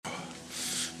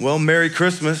Well, Merry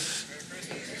Christmas.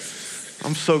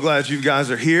 I'm so glad you guys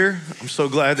are here. I'm so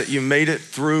glad that you made it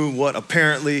through what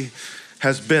apparently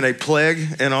has been a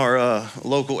plague in our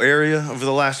local area over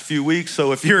the last few weeks.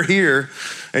 So if you're here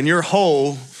and you're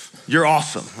whole, you're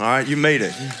awesome. All right, you made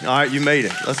it. All right, you made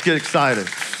it. Let's get excited.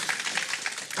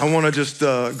 I want to just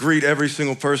greet every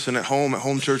single person at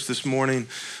home church this morning.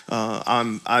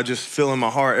 I just feel in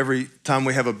my heart every time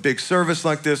we have a big service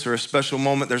like this or a special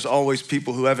moment, there's always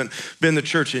people who haven't been to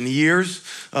church in years.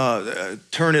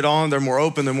 Turn it on, they're more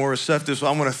open, they're more receptive. So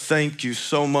I want to thank you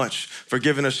so much for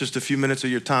giving us just a few minutes of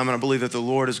your time. And I believe that the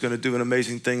Lord is going to do an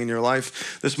amazing thing in your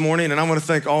life this morning. And I want to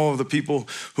thank all of the people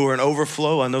who are in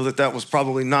overflow. I know that that was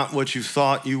probably not what you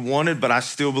thought you wanted, but I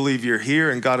still believe you're here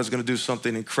and God is going to do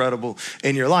something incredible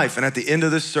in your life. And at the end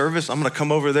of this service, I'm going to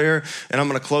come over there and I'm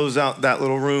going to close out that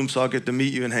little room so I'll get to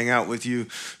meet you and hang out with you.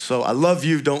 So I love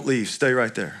you. Don't leave. Stay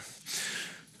right there.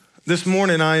 This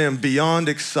morning, I am beyond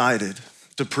excited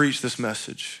to preach this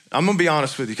message. I'm going to be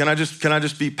honest with you. Can I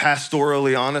just be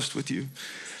pastorally honest with you?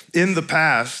 In the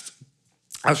past,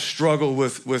 I've struggled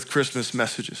with Christmas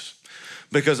messages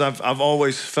because I've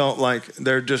always felt like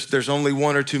there's only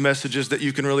one or two messages that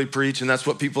you can really preach, and that's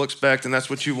what people expect, and that's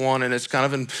what you want, and it's kind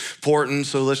of important.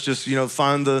 So let's just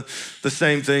find the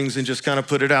same things and just kind of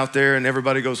put it out there, and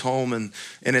everybody goes home, and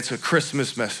it's a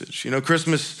Christmas message.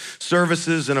 Christmas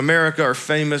services in America are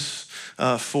famous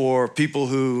for people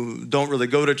who don't really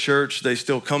go to church. They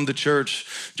still come to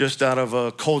church just out of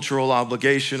a cultural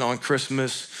obligation on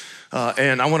Christmas.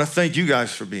 And I want to thank you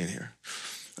guys for being here.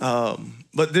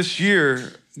 But this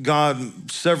year,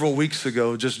 God, several weeks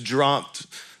ago, just dropped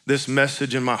this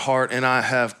message in my heart, and I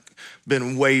have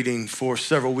been waiting for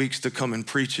several weeks to come and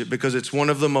preach it because it's one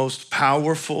of the most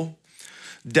powerful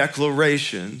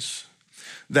declarations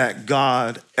that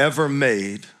God ever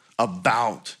made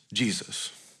about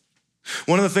Jesus.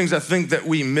 One of the things I think that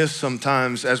we miss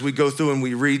sometimes as we go through and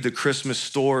we read the Christmas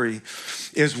story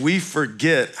is we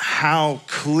forget how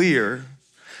clear,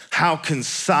 how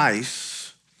concise,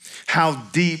 how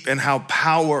deep and how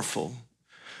powerful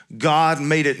God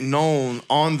made it known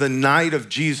on the night of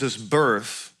Jesus'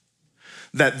 birth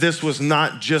that this was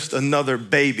not just another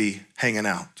baby hanging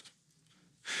out.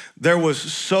 There was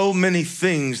so many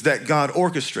things that God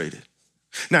orchestrated.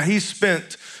 Now, he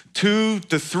spent 2,000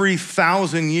 to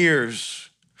 3,000 years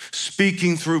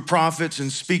speaking through prophets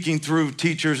and speaking through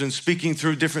teachers and speaking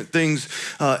through different things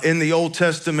in the Old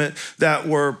Testament that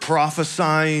were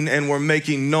prophesying and were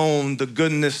making known the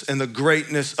goodness and the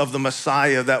greatness of the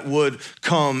Messiah that would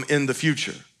come in the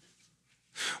future.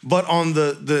 But on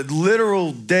the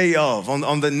literal day of,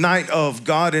 on the night of,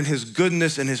 God in his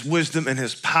goodness and his wisdom and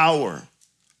his power,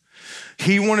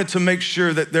 he wanted to make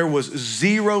sure that there was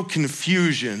zero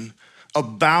confusion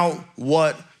about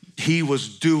what he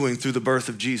was doing through the birth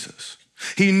of Jesus.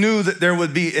 He knew that there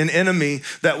would be an enemy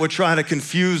that would try to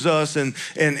confuse us and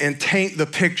taint the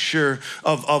picture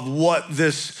of what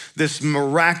this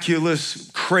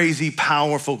miraculous, crazy,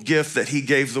 powerful gift that he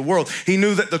gave the world. He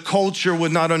knew that the culture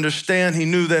would not understand. He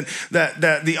knew that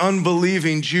the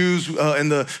unbelieving Jews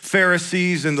and the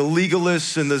Pharisees and the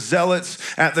legalists and the zealots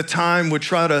at the time would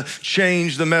try to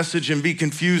change the message and be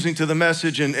confusing to the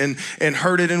message and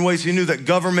hurt it in ways. He knew that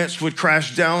governments would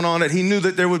crash down on it. He knew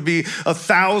that there would be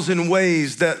 1,000 ways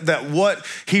that what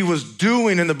he was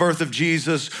doing in the birth of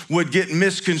Jesus would get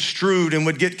misconstrued and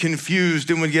would get confused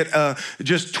and would get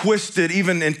just twisted,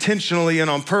 even intentionally and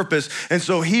on purpose. And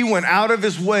so he went out of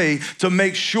his way to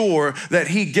make sure that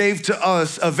he gave to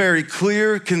us a very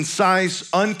clear, concise,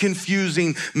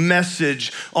 unconfusing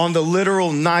message on the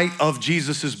literal night of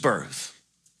Jesus's birth.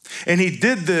 And he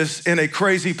did this in a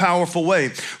crazy, powerful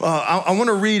way. I want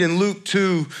to read in Luke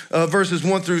 2, verses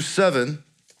 1 through 7.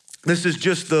 This is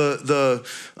just the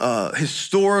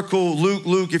historical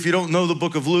Luke. If you don't know the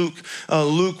book of Luke,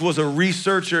 Luke was a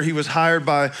researcher. He was hired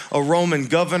by a Roman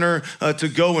governor to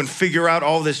go and figure out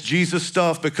all this Jesus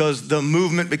stuff because the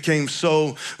movement became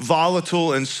so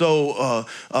volatile and so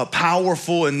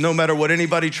powerful. And no matter what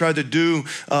anybody tried to do,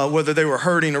 whether they were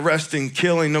hurting, arresting,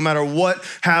 killing, no matter what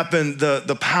happened,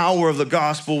 the power of the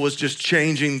gospel was just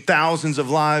changing thousands of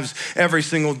lives every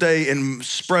single day and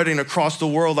spreading across the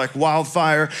world like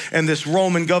wildfire. And this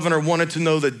Roman governor wanted to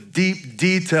know the deep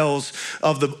details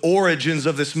of the origins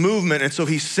of this movement. And so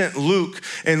he sent Luke,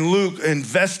 and Luke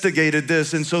investigated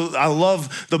this. And so I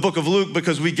love the book of Luke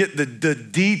because we get the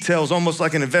details almost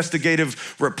like an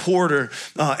investigative reporter.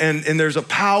 And there's a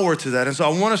power to that. And so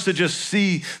I want us to just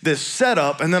see this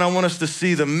setup, and then I want us to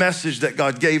see the message that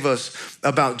God gave us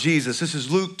about Jesus. This is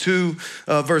Luke 2,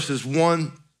 verses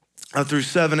 1 through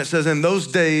 7. It says, "In those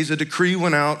days, a decree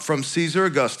went out from Caesar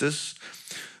Augustus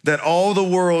that all the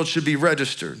world should be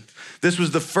registered. This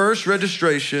was the first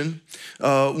registration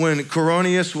when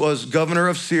Quirinius was governor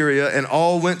of Syria, and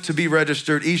all went to be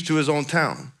registered, each to his own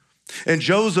town. And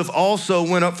Joseph also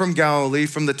went up from Galilee,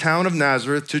 from the town of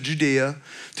Nazareth to Judea,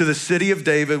 to the city of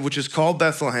David, which is called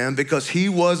Bethlehem, because he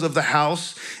was of the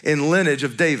house and lineage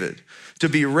of David, to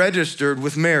be registered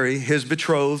with Mary, his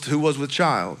betrothed, who was with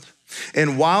child.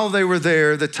 And while they were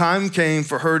there, the time came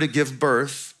for her to give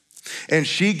birth, and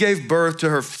she gave birth to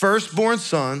her firstborn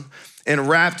son, and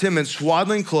wrapped him in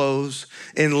swaddling clothes,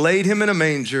 and laid him in a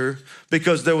manger,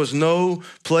 because there was no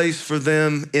place for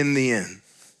them in the inn.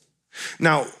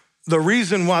 Now, the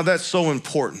reason why that's so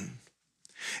important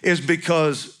is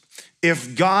because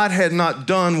if God had not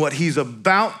done what he's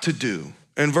about to do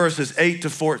in verses 8 to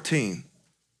 14,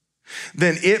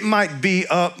 then it might be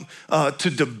up to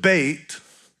debate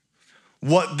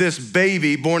what this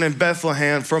baby born in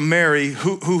Bethlehem from Mary,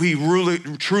 who he really,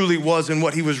 truly was and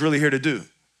what he was really here to do.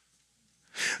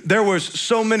 There was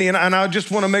so many, and I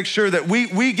just want to make sure that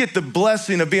we get the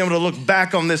blessing of being able to look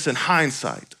back on this in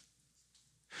hindsight.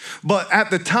 But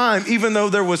at the time, even though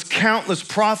there was countless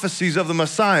prophecies of the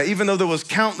Messiah, even though there was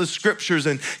countless scriptures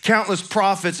and countless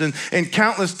prophets and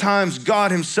countless times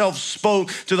God himself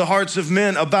spoke to the hearts of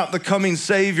men about the coming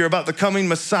Savior, about the coming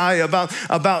Messiah,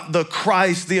 about the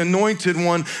Christ, the anointed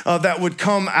one that would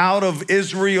come out of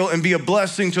Israel and be a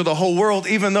blessing to the whole world,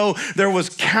 even though there was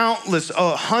countless,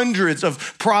 hundreds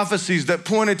of prophecies that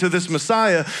pointed to this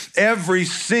Messiah, every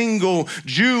single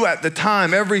Jew at the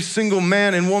time, every single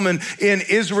man and woman in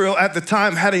Israel at the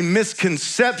time had a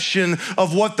misconception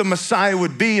of what the Messiah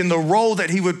would be and the role that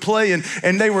he would play.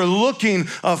 And they were looking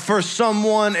for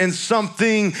someone and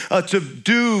something to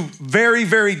do very,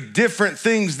 very different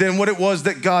things than what it was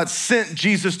that God sent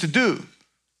Jesus to do.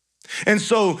 And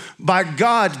so by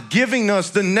God giving us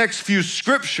the next few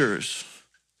scriptures,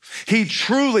 he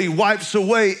truly wipes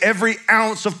away every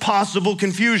ounce of possible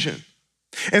confusion.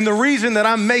 And the reason that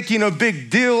I'm making a big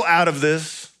deal out of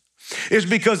this is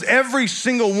because every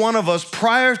single one of us,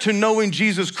 prior to knowing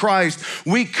Jesus Christ,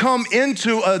 we come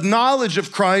into a knowledge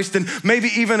of Christ and maybe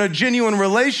even a genuine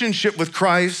relationship with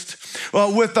Christ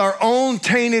with our own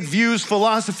tainted views,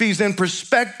 philosophies, and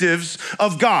perspectives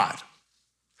of God.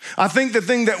 I think the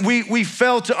thing that we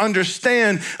fail to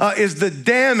understand is the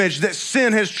damage that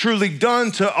sin has truly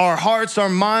done to our hearts, our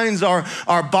minds, our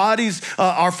bodies,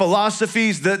 our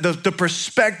philosophies, the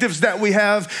perspectives that we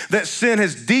have, that sin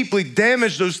has deeply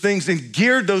damaged those things and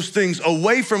geared those things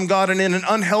away from God and in an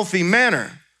unhealthy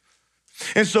manner.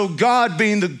 And so God,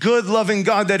 being the good, loving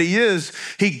God that he is,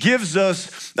 he gives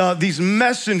us these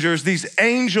messengers, these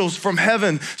angels from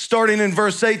heaven, starting in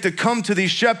verse 8, to come to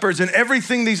these shepherds. And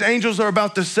everything these angels are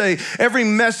about to say, every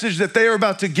message that they are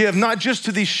about to give, not just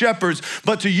to these shepherds,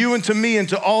 but to you and to me and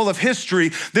to all of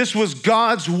history, this was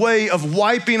God's way of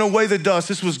wiping away the dust.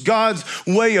 This was God's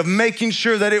way of making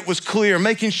sure that it was clear,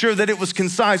 making sure that it was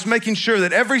concise, making sure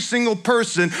that every single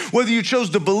person, whether you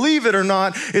chose to believe it or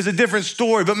not, is a different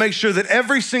story, but make sure that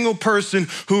every single person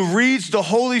who reads the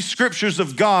holy scriptures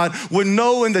of God would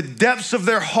know in the depths of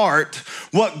their heart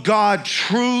what God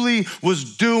truly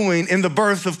was doing in the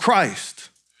birth of Christ.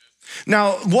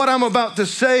 Now, what I'm about to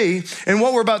say and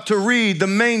what we're about to read, the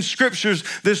main scriptures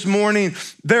this morning,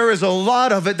 there is a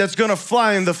lot of it that's gonna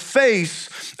fly in the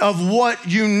face of what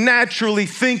you naturally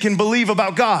think and believe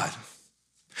about God.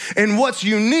 And what's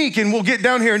unique, and we'll get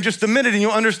down here in just a minute and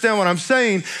you'll understand what I'm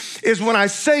saying, is when I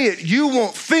say it, you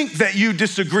won't think that you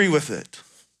disagree with it.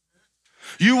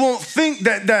 You won't think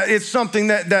that it's something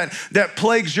that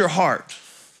plagues your heart.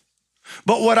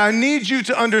 But what I need you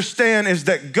to understand is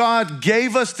that God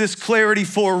gave us this clarity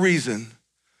for a reason,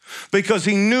 because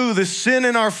he knew the sin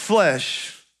in our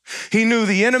flesh, he knew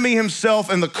the enemy himself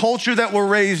and the culture that we're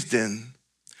raised in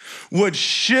would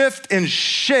shift and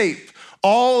shape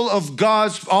all of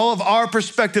our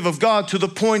perspective of God to the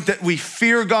point that we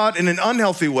fear God in an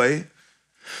unhealthy way,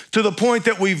 to the point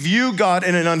that we view God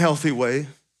in an unhealthy way,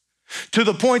 to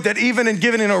the point that even in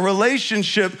giving in a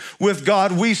relationship with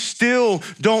God, we still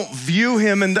don't view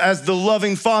him as the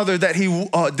loving Father that he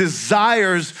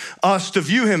desires us to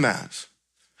view him as.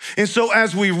 And so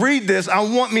as we read this, I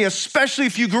want me, especially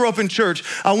if you grew up in church,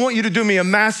 I want you to do me a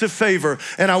massive favor,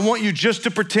 and I want you just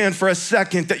to pretend for a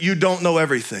second that you don't know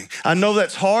everything. I know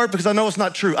that's hard because I know it's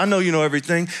not true. I know you know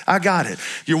everything. I got it.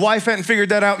 Your wife hadn't figured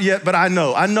that out yet, but I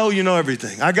know you know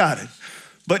everything. I got it.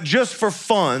 But just for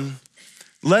fun,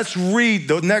 let's read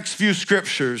the next few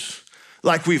scriptures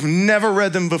like we've never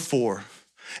read them before,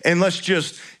 and let's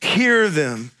just hear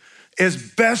them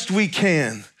as best we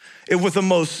can with the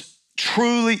most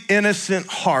truly innocent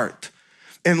heart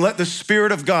and let the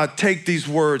Spirit of God take these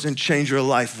words and change your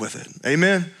life with it.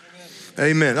 Amen?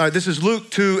 Amen. All right, this is Luke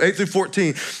 2, 8 through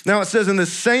 14. Now it says, in the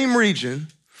same region,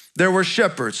 there were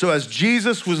shepherds. So as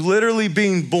Jesus was literally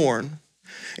being born,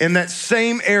 in that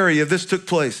same area, this took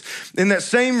place. In that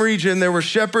same region, there were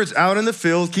shepherds out in the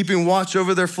field, keeping watch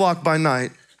over their flock by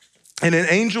night. And an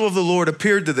angel of the Lord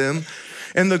appeared to them,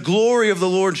 and the glory of the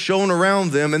Lord shone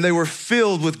around them, and they were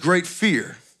filled with great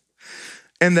fear.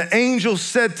 And the angel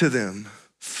said to them,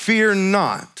 fear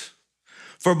not,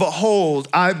 for behold,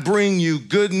 I bring you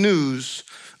good news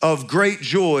of great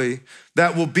joy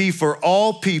that will be for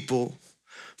all people.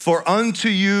 For unto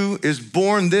you is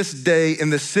born this day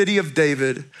in the city of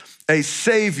David a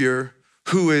Savior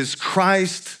who is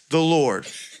Christ the Lord.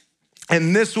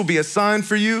 And this will be a sign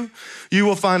for you. You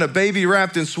will find a baby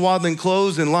wrapped in swaddling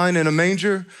clothes and lying in a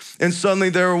manger. And suddenly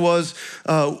there was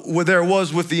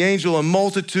with the angel a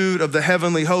multitude of the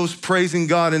heavenly host praising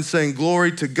God and saying,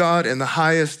 glory to God in the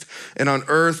highest, and on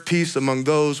earth peace among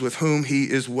those with whom he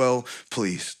is well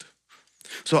pleased.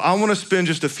 So I want to spend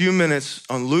just a few minutes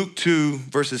on Luke 2,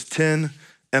 verses 10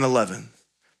 and 11.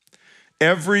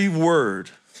 Every word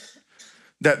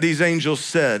that these angels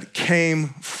said came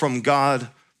from God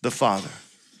the Father.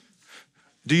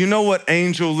 Do you know what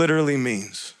angel literally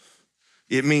means?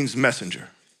 It means messenger.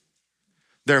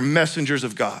 They're messengers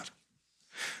of God.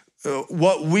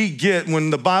 What we get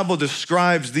when the Bible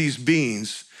describes these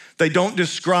beings, they don't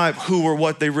describe who or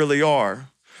what they really are.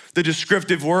 The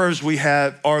descriptive words we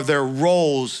have are their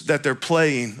roles that they're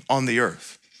playing on the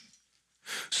earth.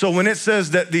 So when it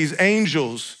says that these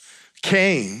angels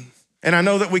came, and I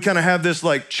know that we kind of have this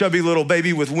like chubby little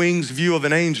baby with wings view of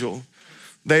an angel.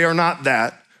 They are not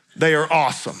that. They are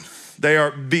awesome. They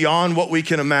are beyond what we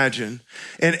can imagine.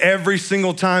 And every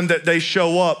single time that they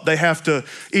show up, they have to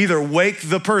either wake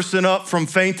the person up from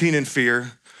fainting in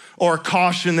fear or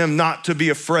caution them not to be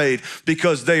afraid,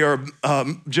 because they are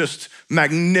just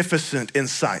magnificent in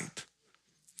sight.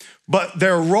 But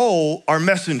their role are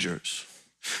messengers.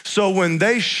 So when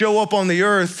they show up on the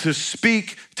earth to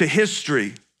speak to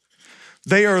history,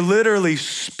 they are literally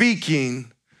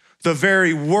speaking the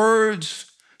very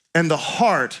words and the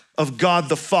heart of God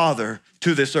the Father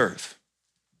to this earth.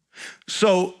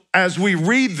 So as we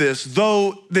read this,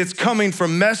 though it's coming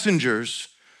from messengers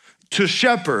to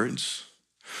shepherds,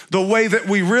 the way that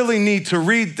we really need to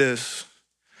read this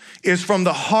is from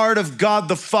the heart of God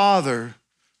the Father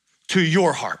to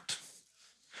your heart.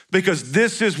 Because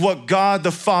this is what God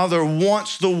the Father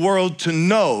wants the world to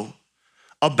know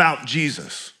about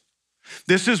Jesus.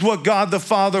 This is what God the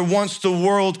Father wants the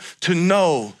world to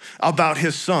know about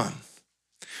his Son.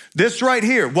 This right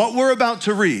here, what we're about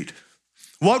to read,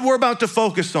 what we're about to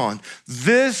focus on,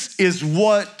 this is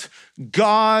what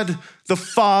God the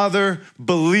Father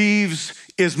believes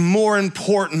is more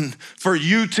important for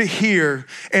you to hear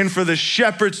and for the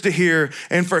shepherds to hear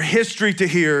and for history to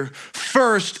hear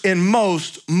first and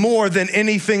most, more than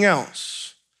anything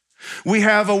else. We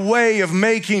have a way of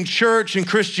making church and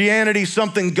Christianity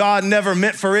something God never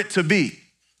meant for it to be.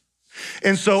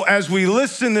 And so as we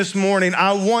listen this morning,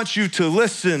 I want you to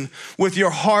listen with your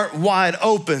heart wide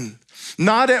open,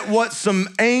 not at what some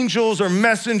angels or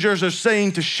messengers are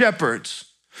saying to shepherds,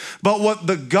 but what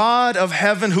the God of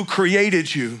heaven who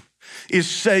created you is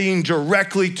saying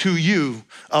directly to you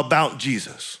about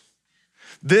Jesus.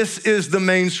 This is the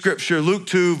main scripture, Luke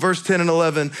 2, verse 10 and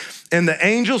 11. And the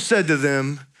angel said to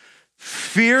them,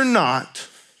 fear not,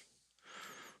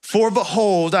 for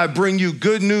behold, I bring you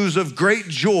good news of great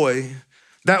joy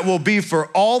that will be for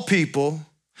all people.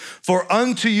 For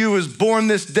unto you is born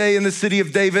this day in the city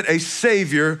of David a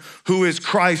Savior who is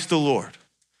Christ the Lord.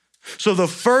 So the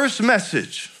first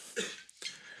message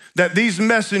that these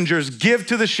messengers give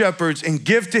to the shepherds and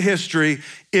give to history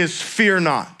is fear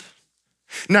not.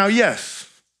 Now, yes,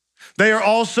 they are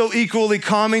also equally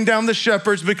calming down the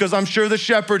shepherds, because I'm sure the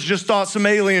shepherds just thought some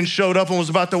alien showed up and was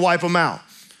about to wipe them out.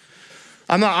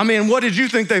 What did you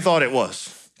think they thought it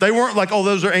was? They weren't like, oh,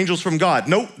 those are angels from God.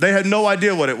 Nope, they had no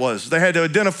idea what it was. They had to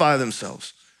identify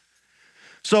themselves.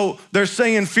 So they're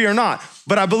saying fear not.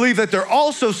 But I believe that they're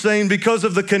also saying, because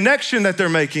of the connection that they're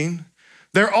making,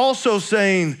 they're also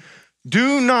saying,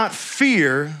 do not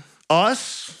fear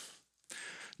us.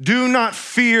 Do not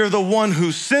fear the one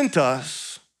who sent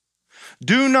us.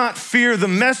 Do not fear the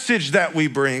message that we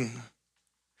bring.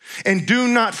 And do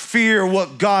not fear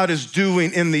what God is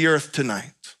doing in the earth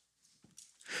tonight.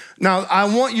 Now,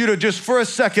 I want you to just for a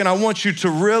second, I want you to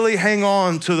really hang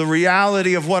on to the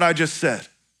reality of what I just said.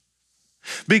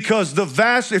 Because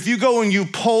if you go and you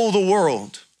poll the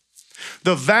world,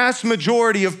 the vast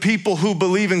majority of people who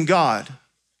believe in God,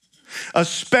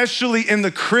 especially in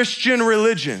the Christian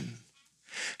religion,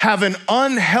 have an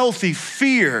unhealthy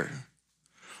fear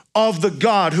of the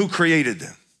God who created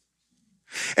them.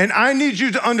 And I need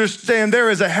you to understand there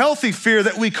is a healthy fear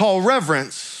that we call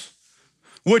reverence,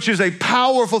 which is a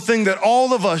powerful thing that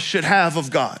all of us should have of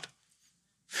God.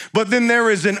 But then there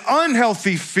is an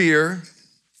unhealthy fear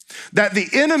that the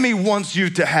enemy wants you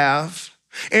to have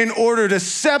in order to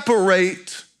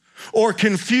separate or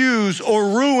confuse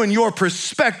or ruin your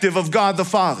perspective of God the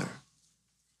Father.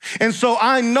 And so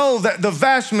I know that the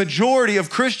vast majority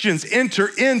of Christians enter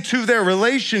into their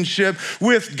relationship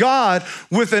with God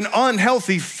with an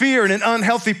unhealthy fear and an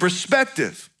unhealthy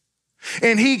perspective.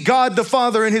 And God the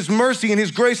Father, in his mercy and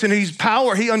his grace and his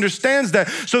power, he understands that.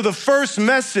 So the first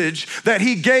message that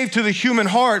he gave to the human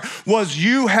heart was,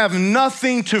 you have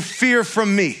nothing to fear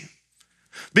from me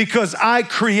because I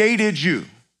created you.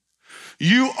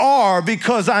 You are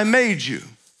because I made you.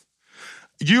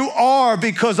 You are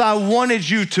because I wanted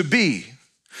you to be.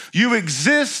 You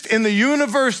exist in the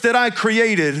universe that I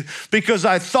created because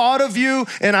I thought of you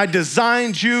and I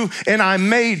designed you and I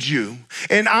made you.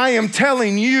 And I am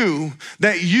telling you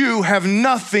that you have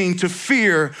nothing to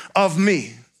fear of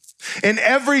me. And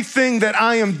everything that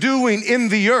I am doing in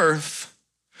the earth,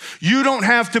 you don't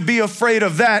have to be afraid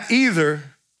of that either,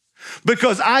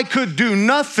 because I could do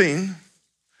nothing,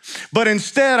 but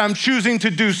instead I'm choosing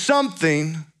to do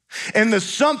something. And the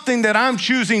something that I'm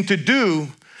choosing to do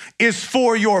is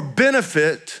for your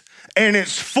benefit, and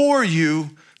it's for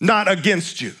you, not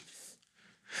against you.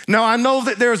 Now, I know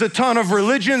that there's a ton of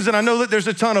religions, and I know that there's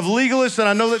a ton of legalists, and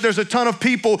I know that there's a ton of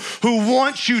people who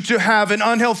want you to have an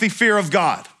unhealthy fear of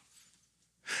God.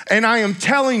 And I am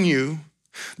telling you,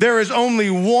 there is only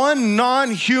one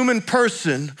non-human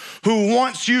person who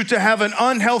wants you to have an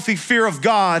unhealthy fear of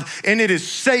God, and it is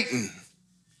Satan.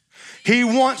 He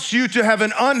wants you to have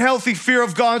an unhealthy fear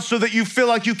of God so that you feel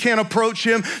like you can't approach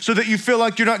him, so that you feel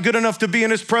like you're not good enough to be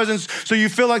in his presence, so you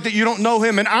feel like that you don't know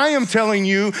him. And I am telling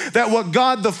you that what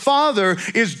God the Father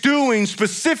is doing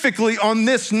specifically on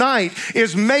this night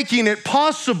is making it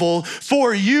possible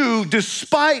for you,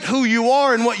 despite who you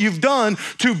are and what you've done,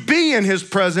 to be in his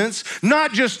presence,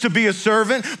 not just to be a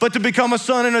servant, but to become a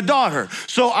son and a daughter.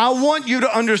 So I want you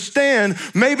to understand,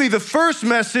 maybe the first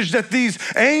message that these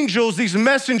angels, these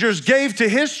messengers gave to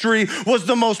history was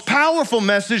the most powerful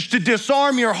message to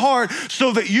disarm your heart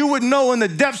so that you would know in the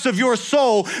depths of your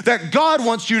soul that God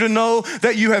wants you to know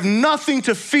that you have nothing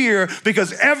to fear,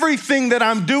 because everything that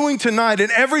I'm doing tonight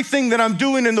and everything that I'm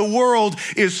doing in the world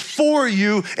is for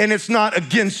you and it's not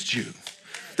against you.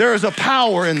 There is a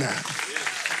power in that.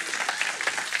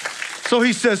 So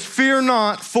he says, fear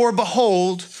not, for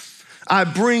behold, I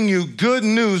bring you good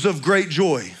news of great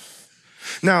joy.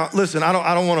 Now, listen, I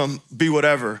don't want to be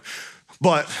whatever,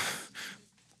 but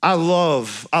I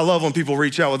love when people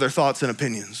reach out with their thoughts and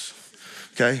opinions,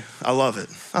 okay? I love it.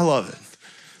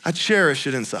 I cherish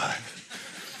it inside.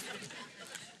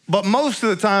 But most of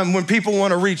the time when people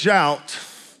want to reach out,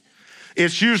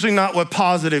 it's usually not with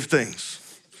positive things.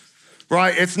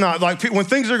 Right? It's not like when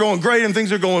things are going great and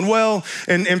things are going well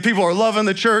and people are loving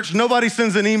the church, nobody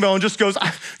sends an email and just goes,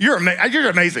 you're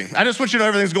amazing. I just want you to know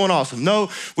everything's going awesome. No,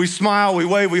 we smile, we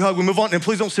wave, we hug, we move on. And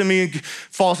please don't send me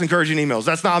false encouraging emails.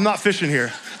 I'm not fishing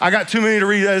here. I got too many to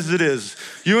read as it is.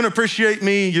 You want to appreciate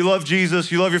me, you love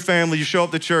Jesus, you love your family, you show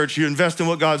up to church, you invest in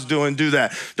what God's doing, do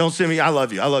that. Don't send me, I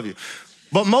love you.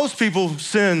 But most people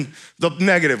send the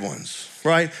negative ones.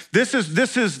 Right? This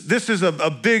is a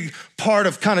big part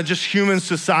of kind of just human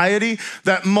society,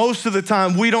 that most of the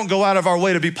time we don't go out of our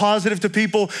way to be positive to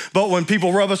people, but when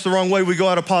people rub us the wrong way, we go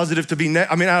out of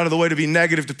the way to be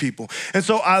negative to people. And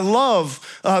so I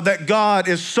love that God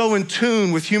is so in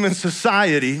tune with human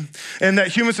society, and that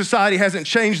human society hasn't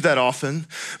changed that often,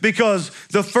 because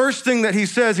the first thing that he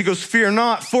says, he goes, fear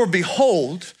not, for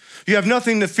behold, you have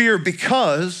nothing to fear,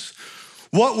 because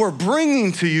what we're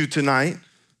bringing to you tonight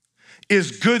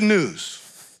is good news.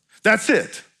 That's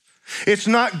it. It's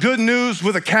not good news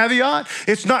with a caveat.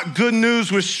 It's not good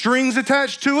news with strings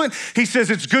attached to it. He says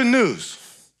it's good news.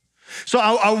 So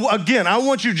I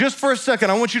want you just for a second,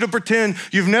 I want you to pretend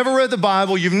you've never read the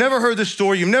Bible, you've never heard this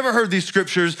story, you've never heard these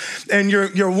scriptures, and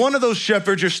you're one of those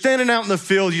shepherds, you're standing out in the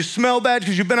field, you smell bad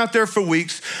because you've been out there for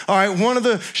weeks. All right, one of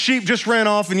the sheep just ran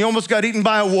off and you almost got eaten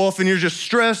by a wolf, and you're just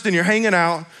stressed and you're hanging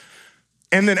out,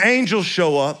 and then angels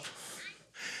show up,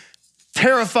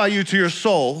 terrify you to your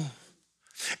soul,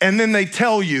 and then they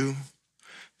tell you,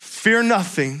 fear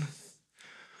nothing,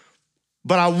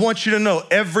 but I want you to know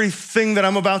everything that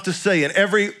I'm about to say and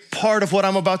every part of what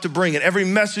I'm about to bring and every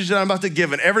message that I'm about to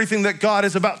give and everything that God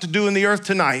is about to do in the earth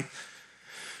tonight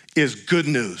is good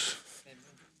news,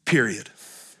 period.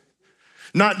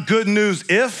 Not good news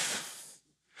if,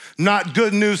 Not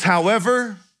good news,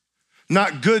 however,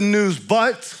 not good news,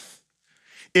 but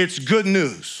it's good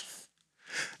news.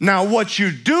 Now, what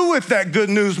you do with that good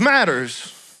news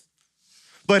matters,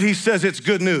 but he says it's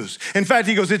good news. In fact,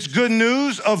 he goes, it's good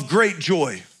news of great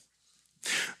joy.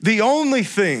 The only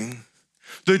thing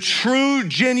the true,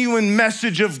 genuine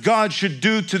message of God should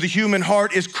do to the human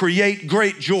heart is create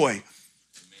great joy.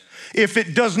 If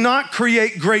it does not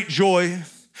create great joy,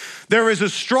 there is a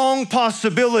strong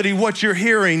possibility what you're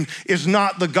hearing is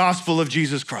not the gospel of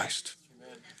Jesus Christ.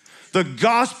 The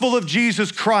gospel of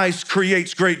Jesus Christ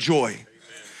creates great joy.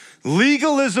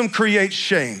 Legalism creates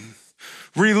shame.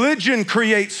 Religion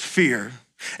creates fear.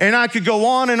 And I could go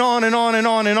on and on and on and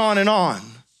on and on and on.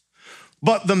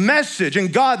 But the message,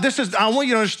 and God, I want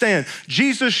you to understand,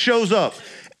 Jesus shows up,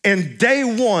 and day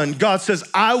one, God says,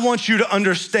 I want you to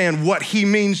understand what he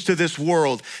means to this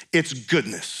world. It's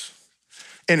goodness,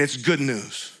 and it's good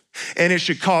news, and it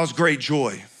should cause great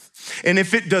joy. And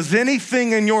if it does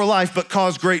anything in your life but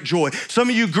cause great joy, some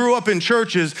of you grew up in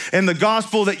churches and the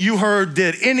gospel that you heard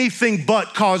did anything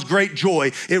but cause great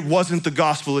joy, it wasn't the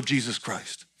gospel of Jesus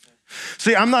Christ.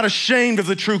 See, I'm not ashamed of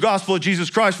the true gospel of Jesus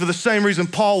Christ for the same reason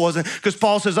Paul wasn't, because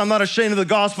Paul says, I'm not ashamed of the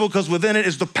gospel because within it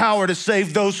is the power to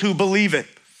save those who believe it.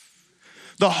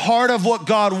 The heart of what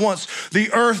God wants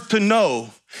the earth to know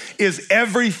is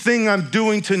everything I'm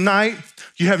doing tonight,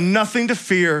 you have nothing to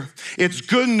fear. It's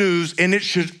good news, and it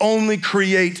should only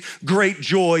create great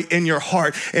joy in your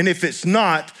heart. And if it's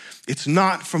not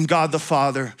from God the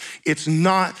Father. It's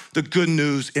not the good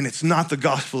news, and it's not the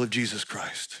gospel of Jesus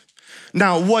Christ.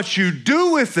 Now, what you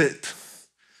do with it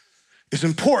is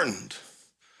important,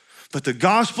 but the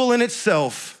gospel in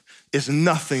itself is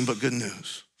nothing but good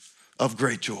news of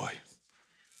great joy.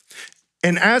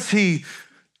 And as he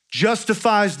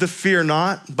justifies the fear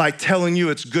not by telling you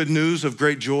it's good news of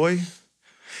great joy,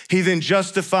 he then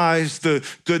justifies the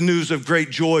good news of great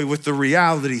joy with the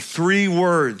reality, 3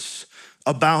 words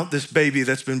about this baby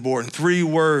that's been born, 3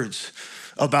 words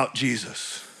about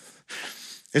Jesus.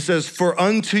 It says, for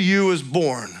unto you is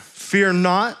born, fear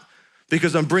not,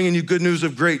 because I'm bringing you good news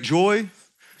of great joy.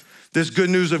 This good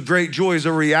news of great joy is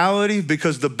a reality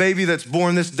because the baby that's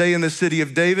born this day in the city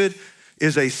of David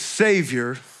is a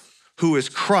Savior who is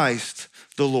Christ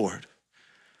the Lord.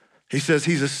 He says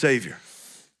he's a Savior.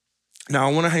 Now,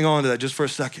 I want to hang on to that just for a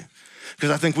second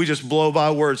because I think we just blow by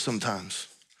words sometimes.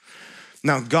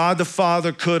 Now, God the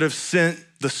Father could have sent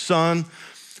the Son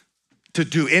to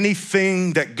do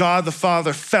anything that God the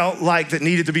Father felt like that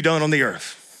needed to be done on the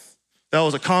earth. That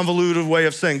was a convoluted way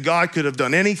of saying God could have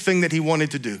done anything that he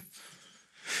wanted to do.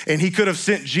 And he could have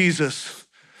sent Jesus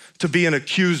to be an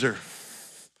accuser.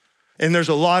 And there's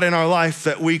a lot in our life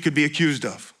that we could be accused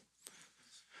of.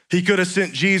 He could have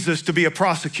sent Jesus to be a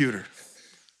prosecutor.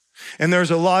 And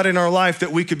there's a lot in our life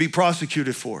that we could be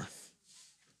prosecuted for.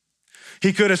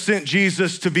 He could have sent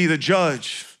Jesus to be the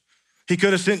judge. He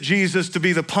could have sent Jesus to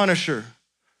be the punisher.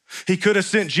 He could have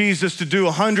sent Jesus to do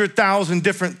 100,000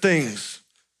 different things.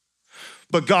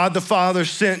 But God the Father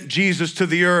sent Jesus to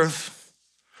the earth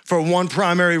for one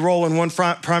primary role and one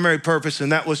primary purpose,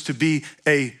 and that was to be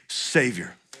a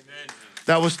Savior. Amen.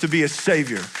 That was to be a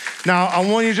Savior. Now, I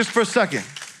want you just for a second.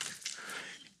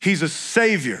 He's a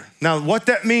Savior. Now, what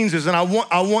that means is, and I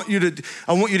want you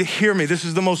to hear me. This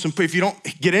is the most important. If you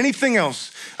don't get anything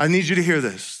else, I need you to hear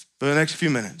this for the next few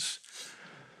minutes.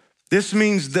 This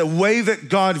means the way that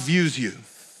God views you.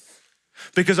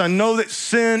 Because I know that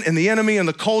sin and the enemy and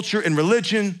the culture and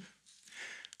religion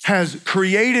has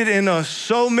created in us,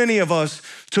 so many of us,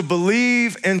 to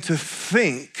believe and to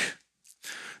think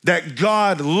that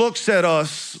God looks at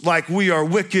us like we are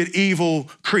wicked, evil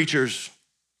creatures.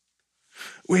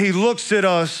 He looks at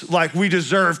us like we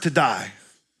deserve to die.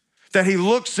 That he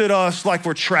looks at us like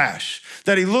we're trash.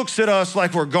 That he looks at us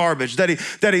like we're garbage. That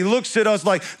he looks at us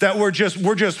like that we're just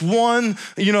one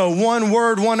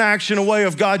word, one action away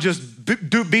of God just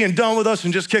being done with us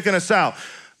and just kicking us out.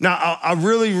 Now, I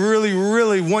really, really,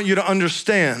 really want you to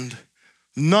understand,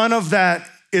 none of that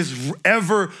is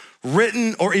ever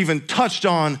written or even touched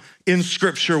on in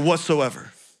Scripture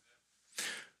whatsoever.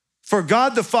 For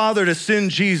God the Father to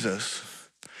send Jesus,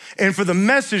 and for the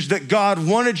message that God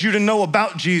wanted you to know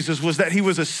about Jesus was that he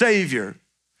was a Savior,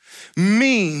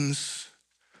 means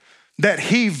that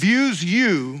he views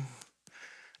you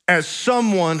as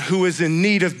someone who is in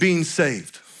need of being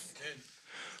saved.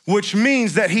 Which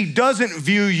means that he doesn't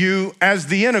view you as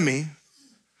the enemy,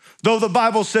 though the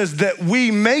Bible says that we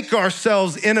make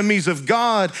ourselves enemies of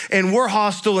God and we're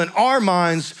hostile in our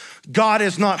minds. God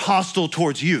is not hostile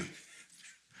towards you.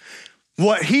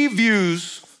 What he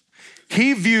views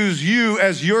you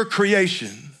as your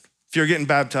creation. If you're getting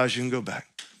baptized, you can go back.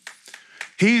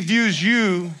 He views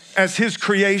you as his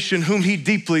creation whom he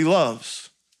deeply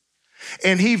loves.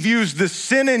 And he views the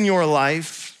sin in your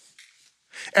life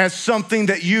as something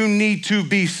that you need to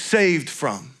be saved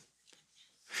from.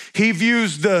 He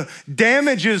views the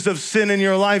damages of sin in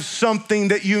your life something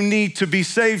that you need to be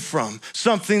saved from,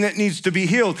 something that needs to be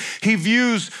healed. He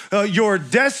views your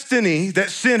destiny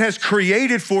that sin has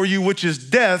created for you, which is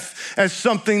death, as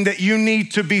something that you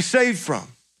need to be saved from.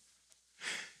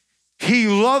 He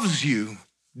loves you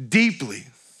deeply,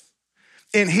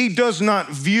 and he does not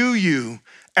view you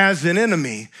as an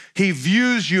enemy. He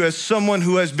views you as someone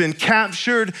who has been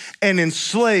captured and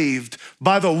enslaved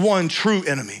by the one true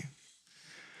enemy.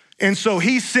 And so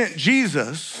he sent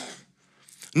Jesus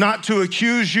not to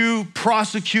accuse you,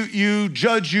 prosecute you,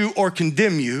 judge you, or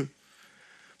condemn you,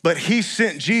 but he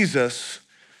sent Jesus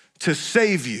to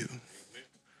save you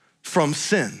from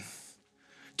sin,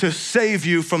 to save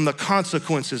you from the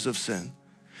consequences of sin,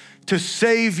 to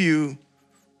save you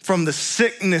from the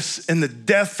sickness and the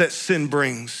death that sin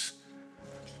brings,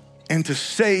 and to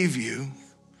save you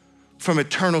from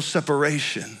eternal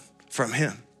separation from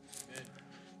him.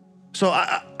 So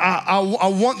I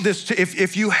want this to,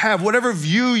 if you have, whatever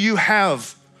view you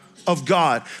have of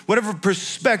God, whatever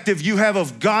perspective you have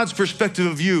of God's perspective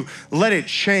of you, let it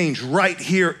change right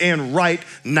here and right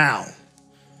now.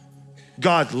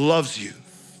 God loves you,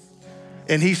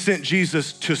 and he sent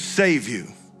Jesus to save you.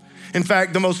 In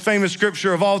fact, the most famous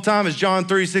scripture of all time is John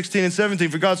 3:16 and 17.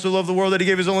 For God so loved the world that he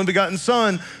gave his only begotten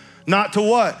son, not to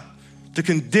what? To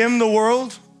condemn the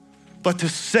world, but to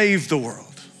save the world.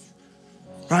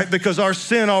 Right? Because our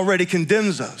sin already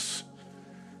condemns us.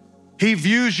 He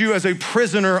views you as a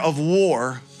prisoner of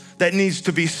war that needs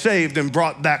to be saved and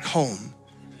brought back home.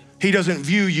 He doesn't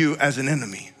view you as an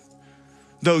enemy.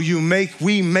 Though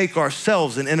we make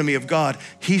ourselves an enemy of God,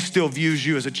 he still views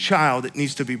you as a child that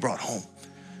needs to be brought home.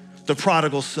 The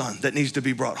prodigal son that needs to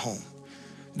be brought home.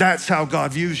 That's how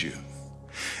God views you.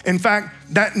 In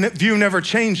fact, that view never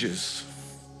changes.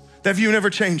 That view never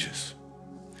changes.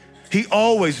 He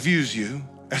always views you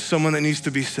as someone that needs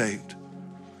to be saved.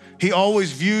 He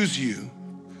always views you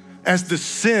as the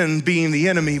sin being the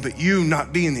enemy, but you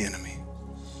not being the enemy.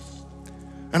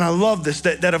 And I love this,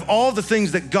 that of all the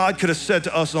things that God could have said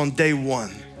to us on day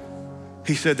one,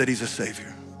 he said that he's a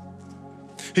savior.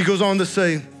 He goes on to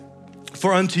say,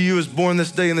 for unto you is born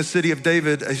this day in the city of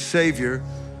David a savior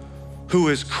who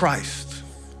is Christ,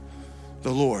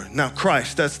 the Lord. Now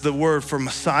Christ, that's the word for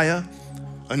Messiah,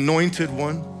 anointed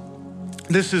one.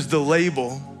 This is the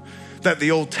label that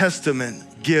the Old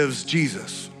Testament gives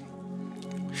Jesus.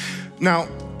 Now,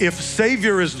 if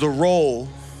Savior is the role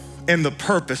and the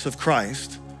purpose of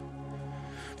Christ,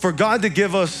 for God to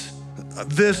give us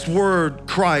this word,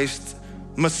 Christ,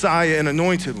 Messiah, and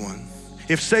anointed one,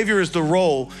 if Savior is the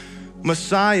role,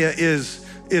 Messiah is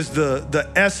the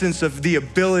essence of the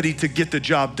ability to get the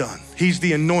job done. He's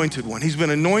the anointed one. He's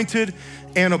been anointed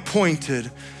and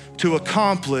appointed to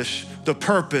accomplish the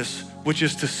purpose, which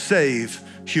is to save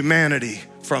humanity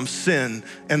from sin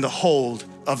and the hold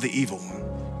of the evil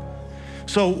one.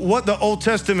 So what the Old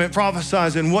Testament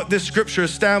prophesies and what this scripture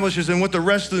establishes and what the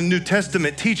rest of the New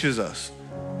Testament teaches us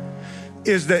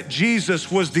is that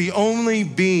Jesus was the only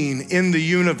being in the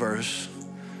universe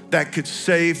that could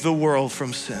save the world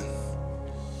from sin.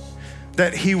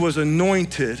 That he was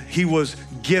anointed, he was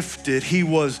gifted, he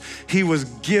was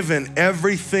given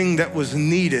everything that was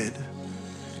needed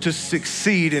to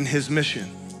succeed in his mission.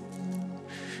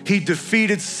 He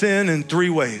defeated sin in three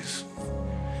ways.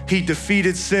 He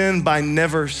defeated sin by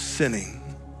never sinning.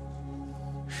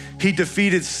 He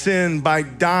defeated sin by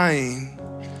dying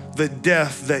the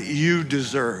death that you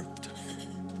deserved.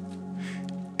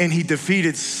 And he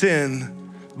defeated sin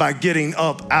by getting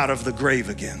up out of the grave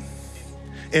again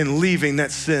and leaving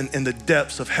that sin in the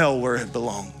depths of hell where it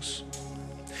belongs.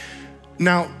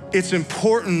 Now, it's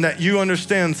important that you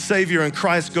understand Savior and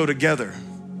Christ go together,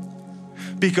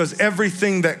 because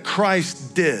everything that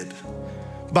Christ did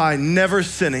by never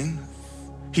sinning,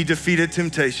 he defeated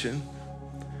temptation.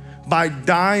 By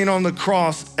dying on the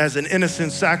cross as an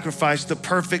innocent sacrifice, the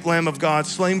perfect Lamb of God,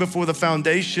 slain before the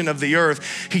foundation of the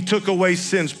earth, he took away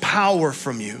sin's power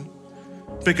from you,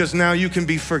 because now you can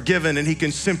be forgiven and he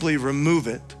can simply remove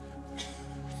it.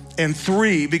 And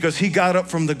three, because he got up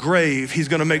from the grave, he's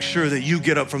gonna make sure that you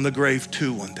get up from the grave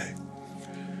too one day.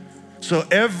 So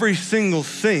every single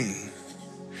thing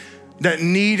that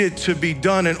needed to be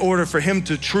done in order for him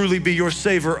to truly be your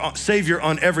savior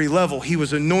on every level, he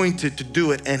was anointed to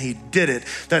do it and he did it.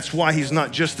 That's why he's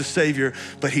not just the Savior,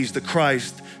 but he's the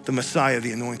Christ, the Messiah,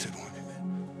 the anointed one.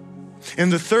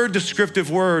 And the third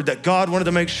descriptive word that God wanted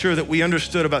to make sure that we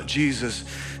understood about Jesus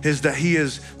is that he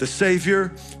is the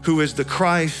Savior, who is the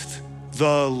Christ,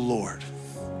 the Lord.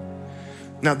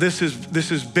 Now this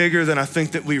is bigger than I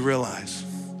think that we realize.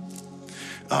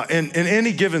 In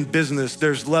any given business,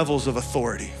 there's levels of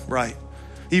authority, right?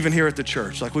 Even here at the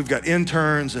church, like we've got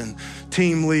interns and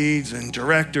team leads and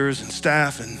directors and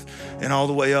staff and all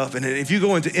the way up. And if you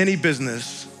go into any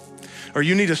business or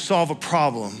you need to solve a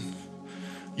problem,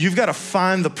 you've got to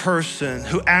find the person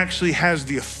who actually has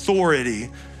the authority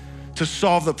to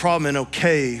solve the problem and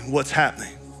okay what's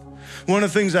happening. One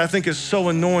of the things I think is so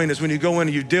annoying is when you go in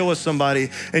and you deal with somebody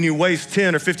and you waste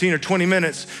 10 or 15 or 20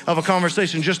 minutes of a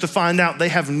conversation just to find out they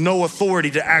have no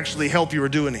authority to actually help you or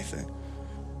do anything.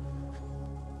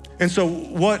 And so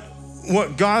what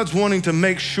God's wanting to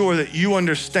make sure that you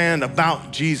understand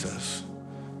about Jesus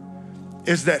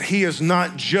is that he is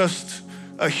not just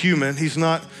a human. He's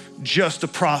not just a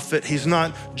prophet. He's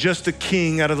not just a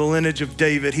king out of the lineage of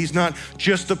David. He's not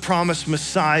just the promised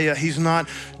Messiah. He's not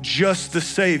just the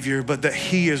Savior, but that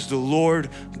he is the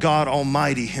Lord God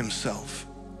Almighty himself,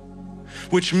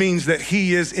 which means that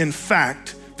he is in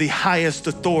fact the highest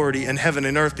authority in heaven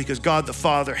and earth because God the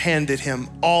Father handed him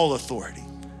all authority,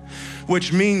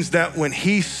 which means that when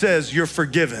he says you're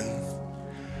forgiven,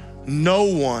 no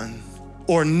one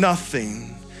or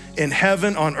nothing in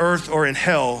heaven, on earth, or in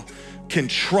hell can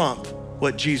trump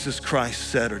what Jesus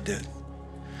Christ said or did.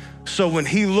 So when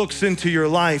he looks into your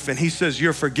life and he says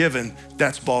you're forgiven,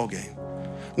 that's ball game.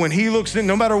 When he looks in,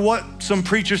 no matter what some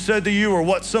preacher said to you or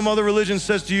what some other religion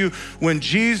says to you, when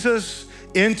Jesus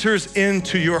enters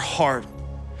into your heart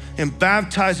and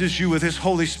baptizes you with his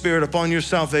Holy Spirit upon your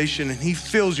salvation and he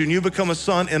fills you and you become a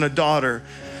son and a daughter,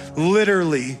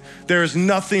 literally, there is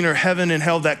nothing or heaven and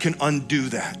hell that can undo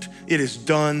that. It is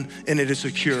done and it is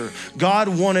secure. God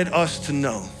wanted us to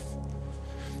know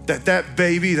that that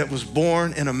baby that was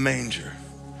born in a manger,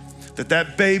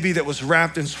 that baby that was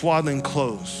wrapped in swaddling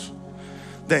clothes,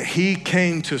 that he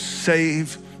came to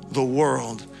save the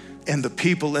world and the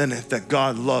people in it that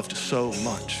God loved so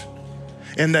much.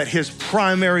 And that his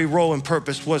primary role and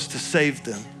purpose was to save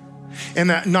them. And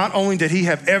that not only did he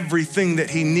have everything that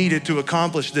he needed to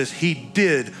accomplish this, he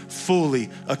did fully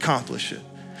accomplish it.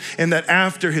 And that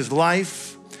after his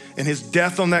life and his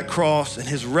death on that cross and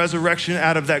his resurrection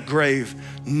out of that grave,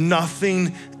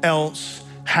 nothing else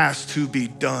has to be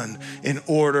done in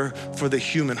order for the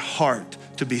human heart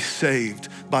to be saved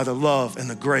by the love and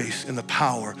the grace and the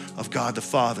power of God the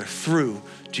Father through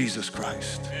Jesus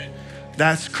Christ.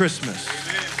 That's Christmas.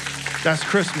 That's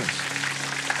Christmas.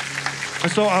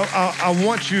 And so I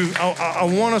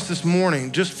want us this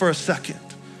morning, just for a second,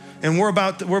 and we're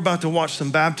about to watch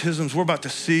some baptisms. We're about to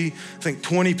see, I think,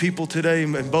 20 people today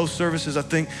in both services, I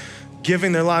think,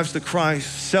 giving their lives to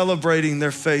Christ, celebrating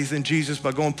their faith in Jesus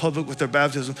by going public with their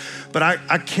baptism. But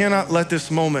I cannot let this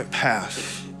moment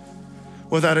pass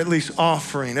without at least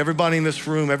offering everybody in this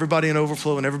room, everybody in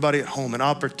Overflow, and everybody at home an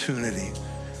opportunity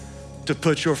to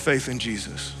put your faith in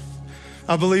Jesus.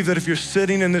 I believe that if you're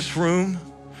sitting in this room,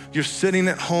 you're sitting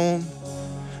at home,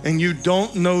 and you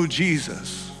don't know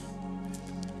Jesus,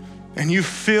 and you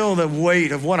feel the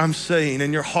weight of what I'm saying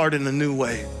in your heart in a new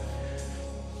way,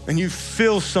 and you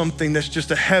feel something that's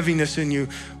just a heaviness in you,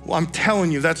 well, I'm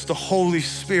telling you, that's the Holy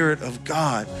Spirit of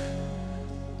God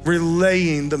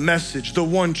relaying the message, the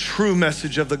one true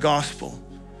message of the gospel,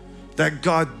 that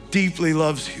God deeply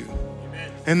loves you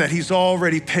and that he's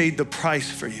already paid the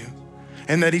price for you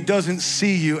and that he doesn't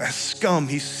see you as scum.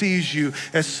 He sees you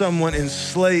as someone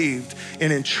enslaved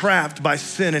and entrapped by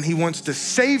sin, and he wants to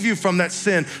save you from that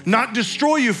sin, not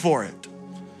destroy you for it,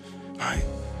 right?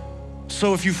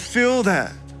 So if you feel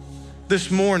that this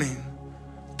morning,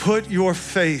 put your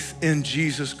faith in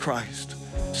Jesus Christ.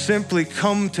 Simply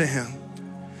come to him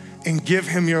and give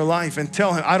him your life and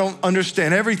tell him, I don't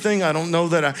understand everything. I don't know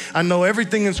that I know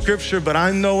everything in scripture, but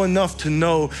I know enough to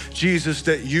know, Jesus,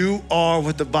 that you are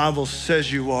what the Bible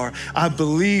says you are. I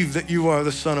believe that you are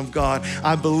the Son of God.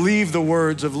 I believe the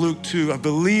words of Luke 2. I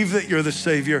believe that you're the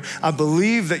Savior. I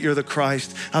believe that you're the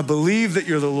Christ. I believe that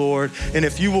you're the Lord. And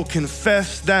if you will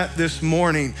confess that this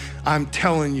morning, I'm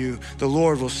telling you, the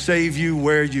Lord will save you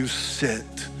where you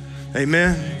sit.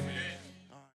 Amen.